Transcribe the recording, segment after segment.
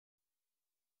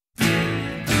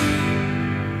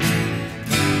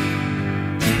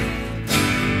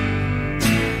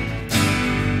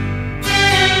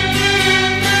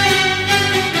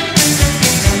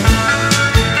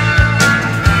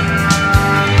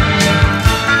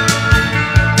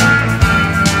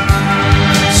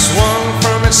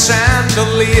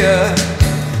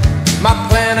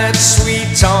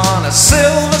a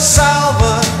silver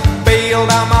salver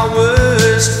bailed out my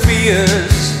worst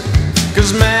fears.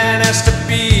 'Cause man has to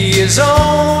be his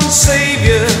own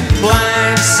savior.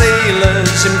 Blind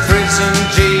sailors, imprisoned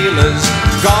jailers,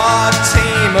 God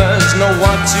tamers know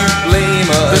what to blame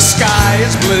us. The sky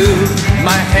is blue,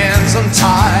 my hands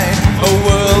untied, a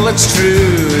world that's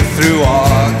true through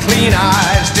our clean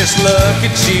eyes. Just look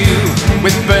at you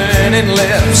with burning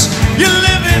lips, you're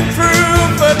living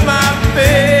proof at my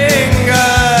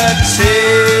fingertips.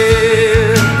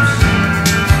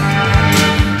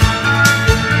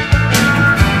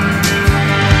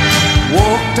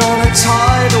 Walked on a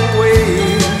tidal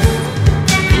wave,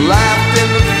 laughed in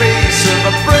the face of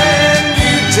a brand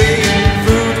new day.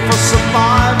 Food for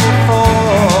survival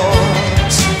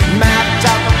thoughts, mapped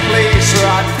out the place where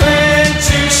I'd plan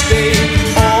to stay.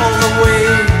 All the way,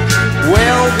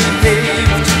 well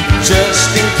behaved, just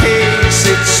in case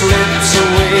it slips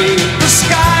away. The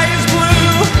sky is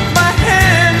blue, my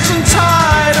hands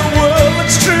untied, a world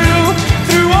that's true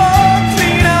through all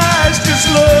clean eyes. Just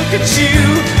look at you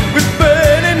with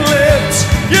burning lips,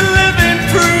 you're living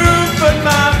proof at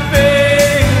my fingertips.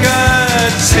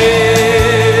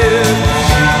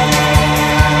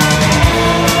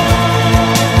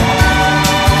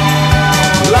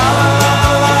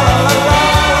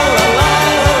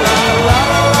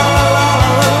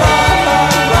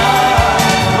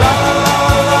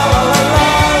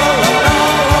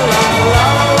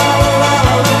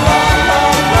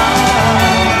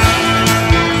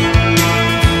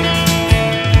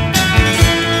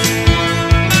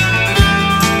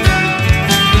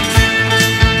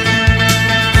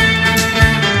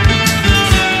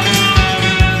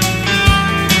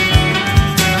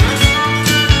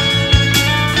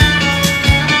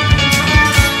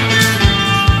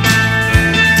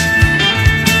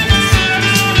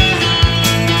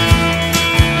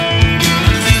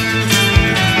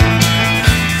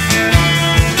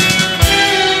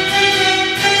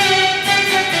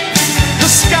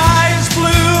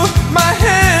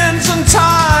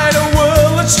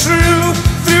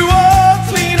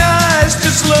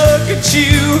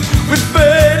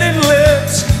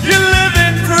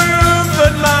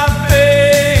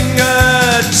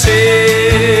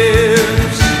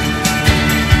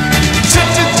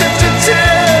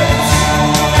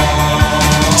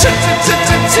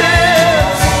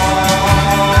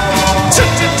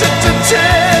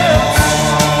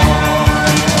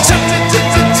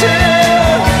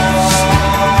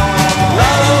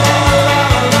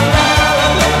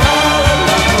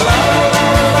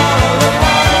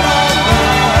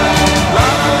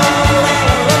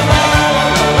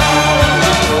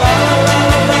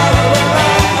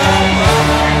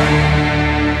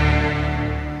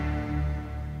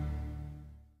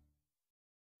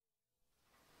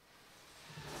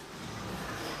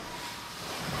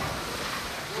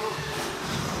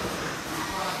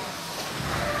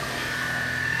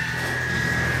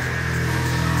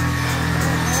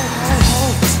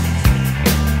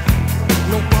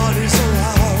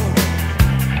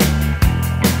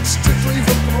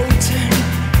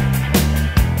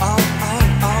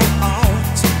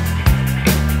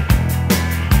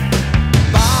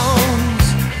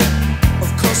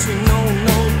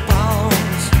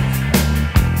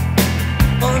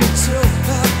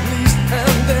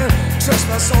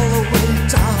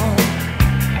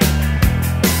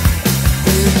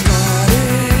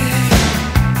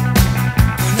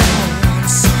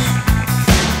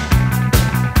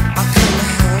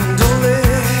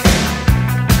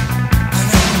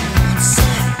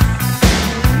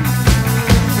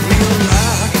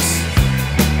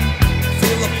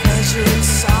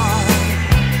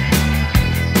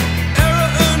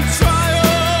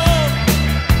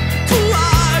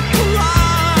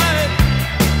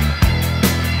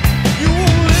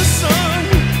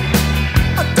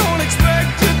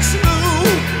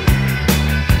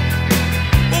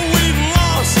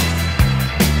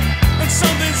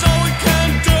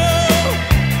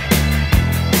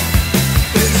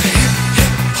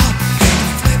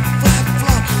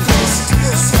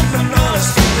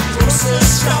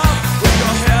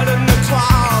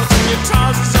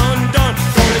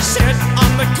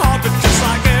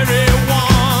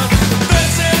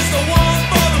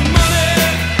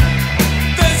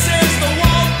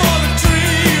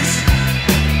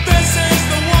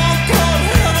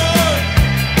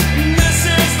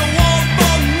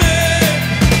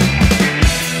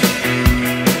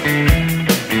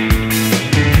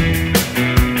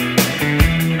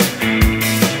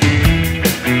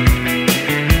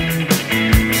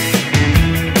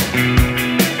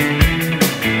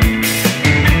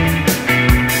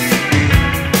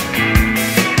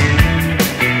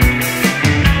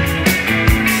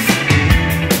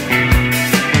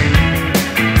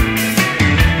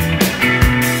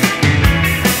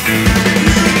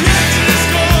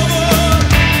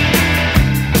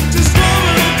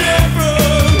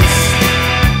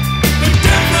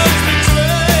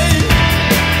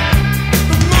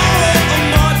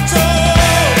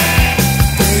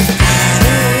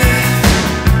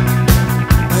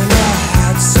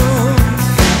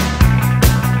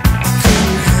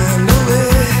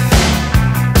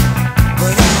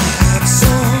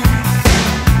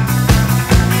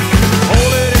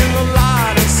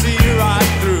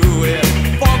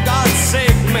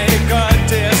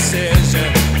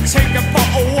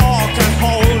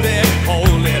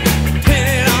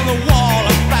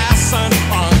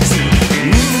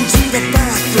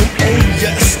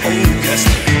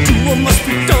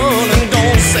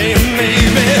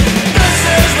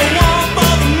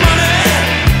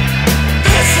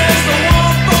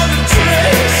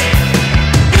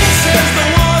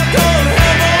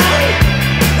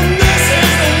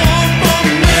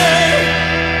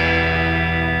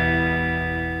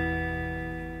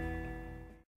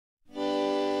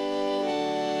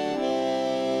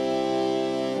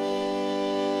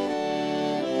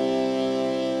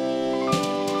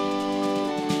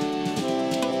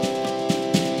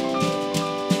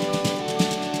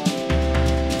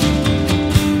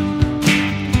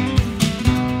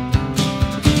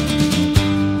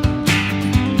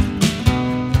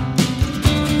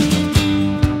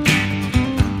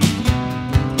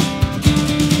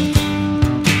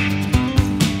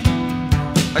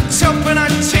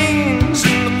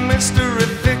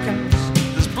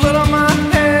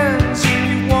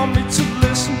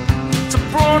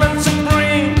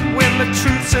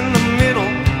 place in the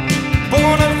middle,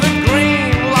 born of the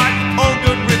green like all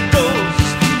good riddles.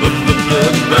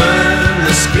 Burn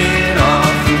the skin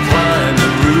off and climb the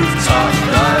rooftop,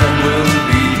 thy will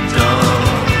be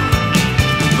done.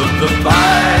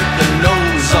 Bite the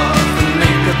nose off and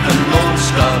make it the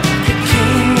most of your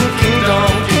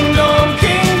kingdom, kingdom,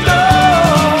 kingdom.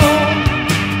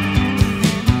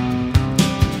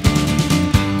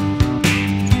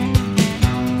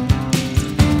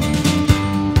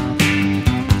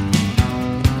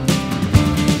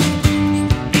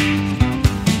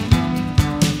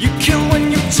 You kill when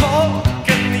you talk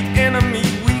and the enemy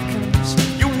weakens.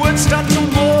 Your words start to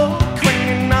walk when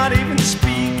you're not even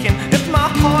speaking. If my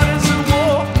heart is at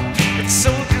war, its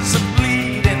soldiers are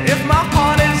bleeding. If my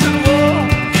heart is at war,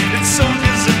 its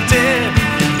soldiers are dead.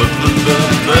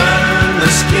 Burn the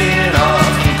skin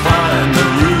off and climb the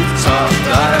rooftop,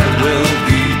 thy will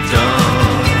be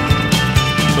done.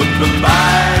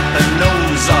 Bite the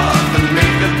nose off and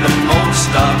make it the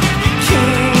most of your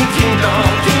kingdom,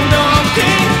 kingdom,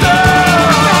 kingdom.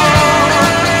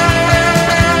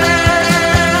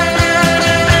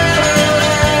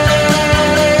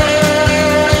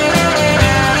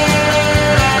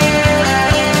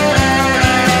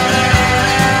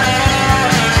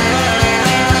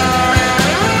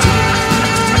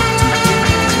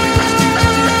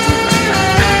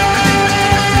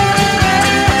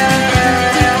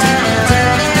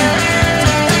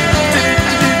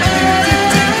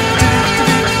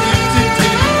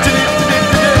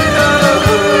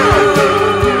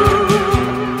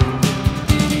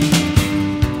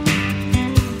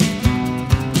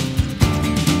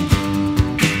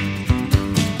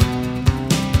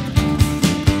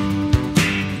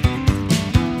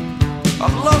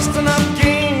 I've lost and I've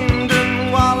gained,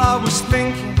 and while I was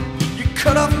thinking, you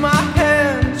cut off my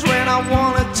hands when I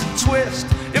wanted to twist.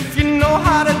 If you know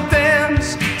how to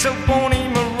dance, tell Boney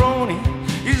Maroney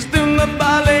he's doing the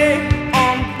ballet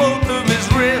on both of his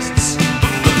wrists.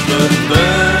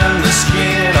 Burn the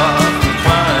skin off and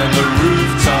climb the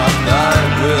rooftop, thy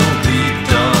will be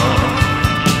done.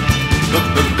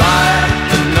 Bite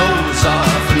the nose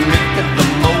off and make it the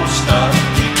most of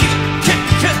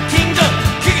kingdom.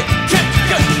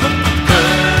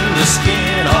 Burn the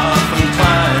skin off and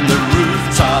climb the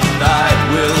rooftop, thy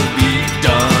will be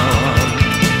done.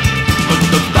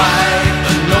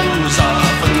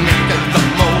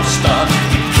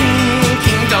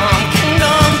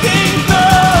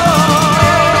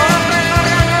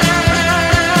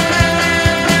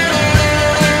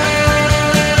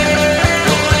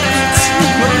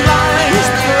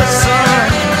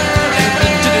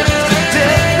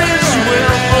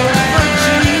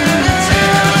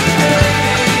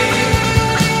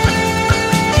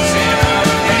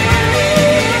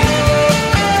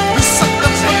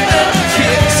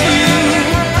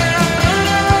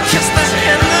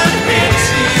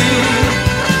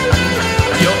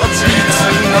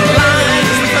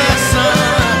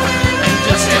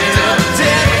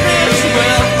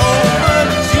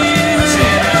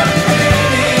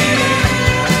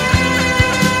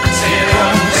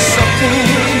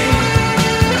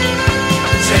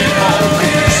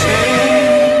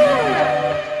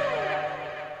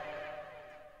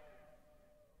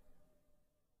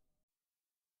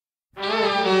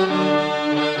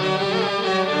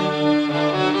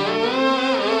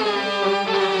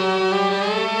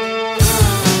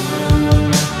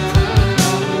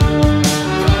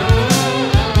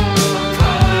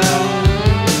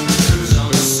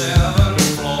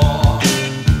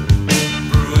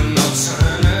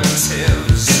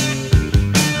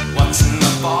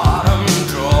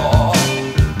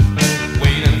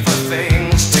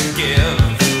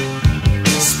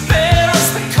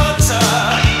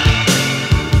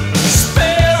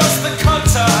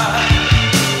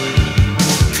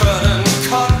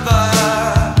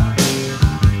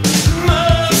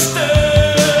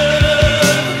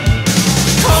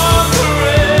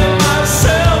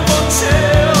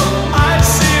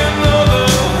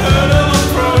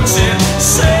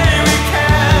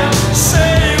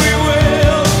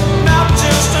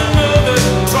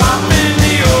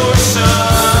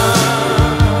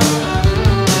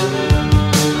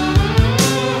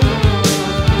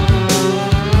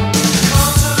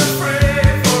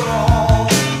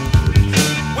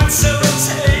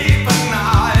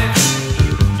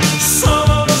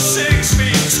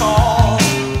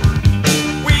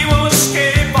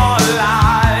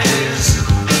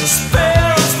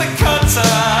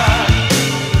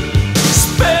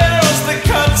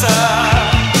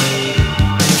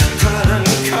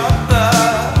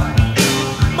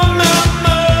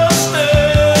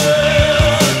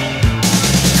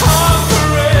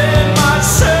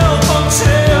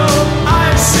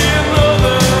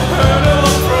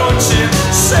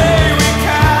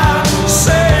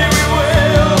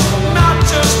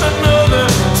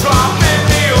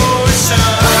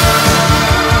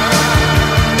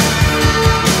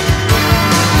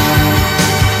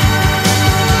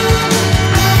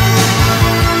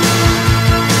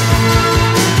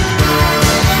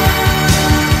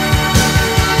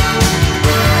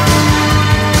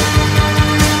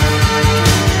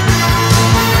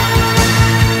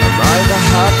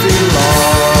 I feel